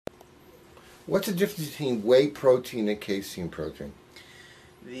What's the difference between whey protein and casein protein?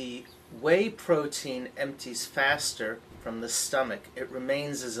 The whey protein empties faster from the stomach. It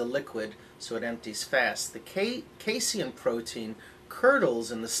remains as a liquid, so it empties fast. The casein protein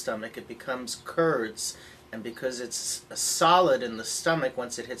curdles in the stomach. It becomes curds, and because it's a solid in the stomach,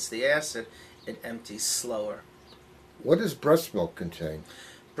 once it hits the acid, it empties slower. What does breast milk contain?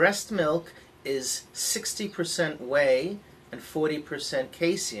 Breast milk is 60% whey and 40%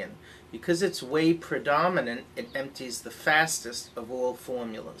 casein. Because it's whey predominant, it empties the fastest of all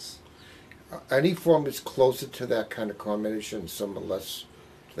formulas. Any form is closer to that kind of combination, some are less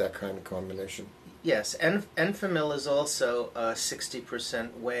to that kind of combination? Yes, Enfamil is also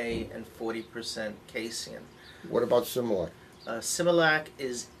 60% whey and 40% casein. What about Similac? Similac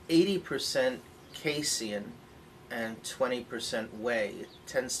is 80% casein and 20% whey. It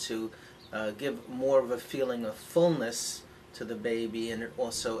tends to give more of a feeling of fullness to the baby, and it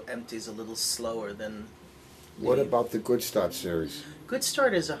also empties a little slower than What about the Good Start series? Good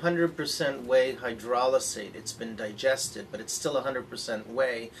Start is 100% whey hydrolysate. It's been digested, but it's still 100%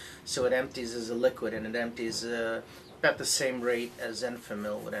 whey, so it empties as a liquid, and it empties about the same rate as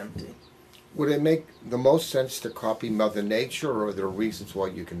Enfamil would empty. Would it make the most sense to copy Mother Nature, or are there reasons why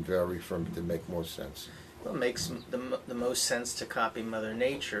you can vary from it to make more sense? Well, it makes the most sense to copy Mother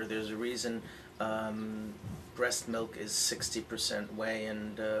Nature. There's a reason breast milk is 60% whey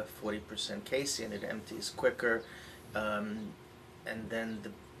and 40% casein. It empties quicker, and then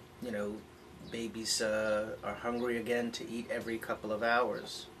babies are hungry again to eat every couple of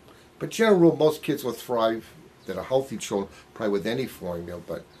hours. But general rule, most kids will thrive that are healthy children probably with any formula,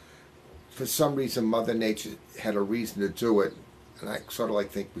 but for some reason Mother Nature had a reason to do it, and I sort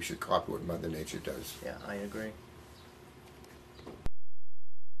of think we should copy what Mother Nature does. Yeah, I agree.